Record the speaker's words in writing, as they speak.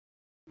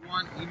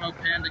everyone,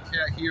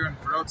 EmoPandaCat here in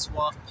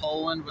Wrocław,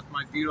 Poland with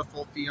my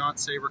beautiful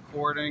fiance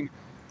recording.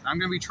 I'm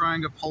going to be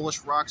trying a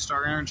Polish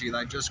Rockstar Energy that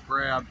I just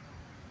grabbed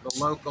the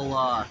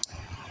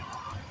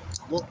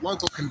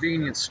local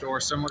convenience store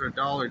similar to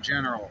Dollar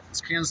General.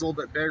 This can's a little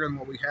bit bigger than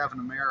what we have in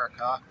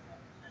America.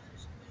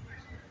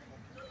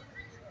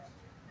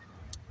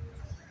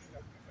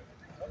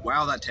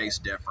 Wow, that tastes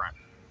different.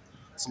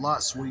 It's a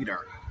lot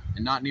sweeter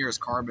and not near as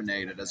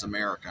carbonated as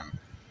American.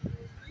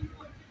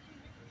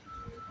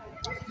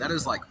 That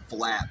is like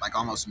flat, like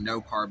almost no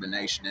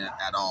carbonation in it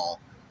at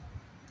all.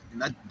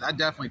 And that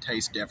definitely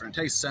tastes different.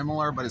 It tastes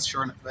similar, but that's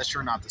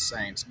sure not the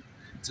same.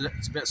 It's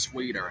a bit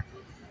sweeter.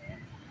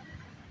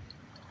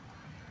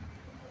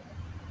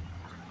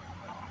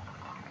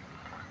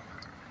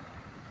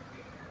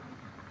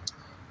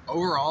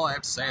 Overall, I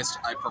have to say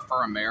I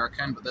prefer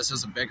American, but this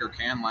is a bigger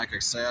can, like I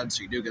said,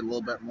 so you do get a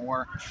little bit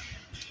more.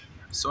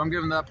 So I'm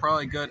giving that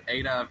probably a good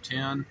 8 out of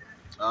 10.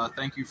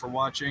 Thank you for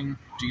watching.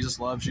 Jesus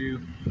loves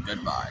you.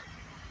 Goodbye.